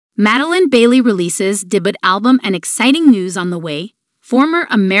Madilyn Bailey releases debut album and exciting news on the way. Former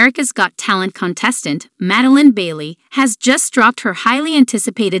America's Got Talent contestant Madilyn Bailey has just dropped her highly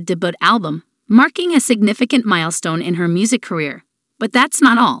anticipated debut album, marking a significant milestone in her music career. But that's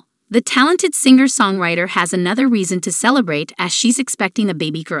not all. The talented singer-songwriter has another reason to celebrate as she's expecting a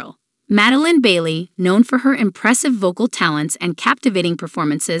baby girl. Madilyn Bailey, known for her impressive vocal talents and captivating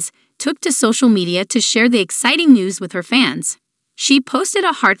performances, took to social media to share the exciting news with her fans. She posted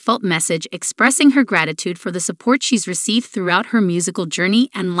a heartfelt message expressing her gratitude for the support she's received throughout her musical journey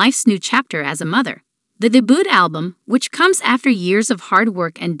and life's new chapter as a mother. The debut album, which comes after years of hard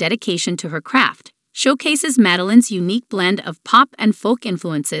work and dedication to her craft, showcases Madilyn's unique blend of pop and folk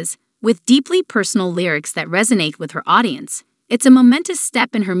influences, with deeply personal lyrics that resonate with her audience. It's a momentous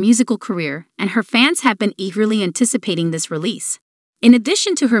step in her musical career, and her fans have been eagerly anticipating this release. In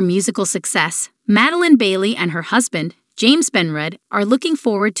addition to her musical success, Madilyn Bailey and her husband, James Benred, are looking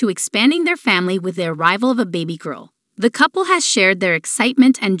forward to expanding their family with the arrival of a baby girl. The couple has shared their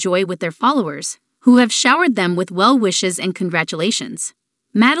excitement and joy with their followers, who have showered them with well wishes and congratulations.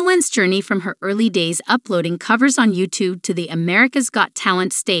 Madilyn's journey from her early days uploading covers on YouTube to the America's Got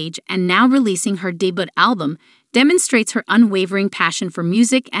Talent stage and now releasing her debut album demonstrates her unwavering passion for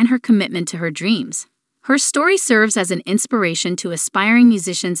music and her commitment to her dreams. Her story serves as an inspiration to aspiring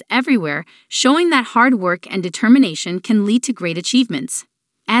musicians everywhere, showing that hard work and determination can lead to great achievements.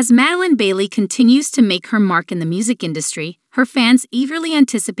 As Madilyn Bailey continues to make her mark in the music industry, her fans eagerly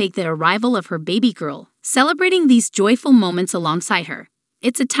anticipate the arrival of her baby girl, celebrating these joyful moments alongside her.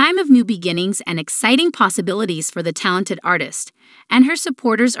 It's a time of new beginnings and exciting possibilities for the talented artist, and her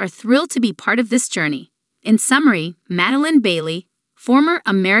supporters are thrilled to be part of this journey. In summary, Madilyn Bailey, former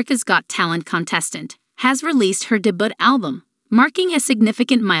America's Got Talent contestant, has released her debut album, marking a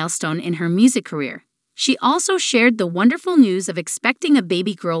significant milestone in her music career. She also shared the wonderful news of expecting a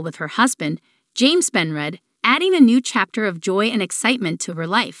baby girl with her husband, James Benred, adding a new chapter of joy and excitement to her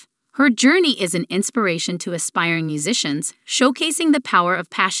life. Her journey is an inspiration to aspiring musicians, showcasing the power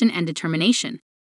of passion and determination.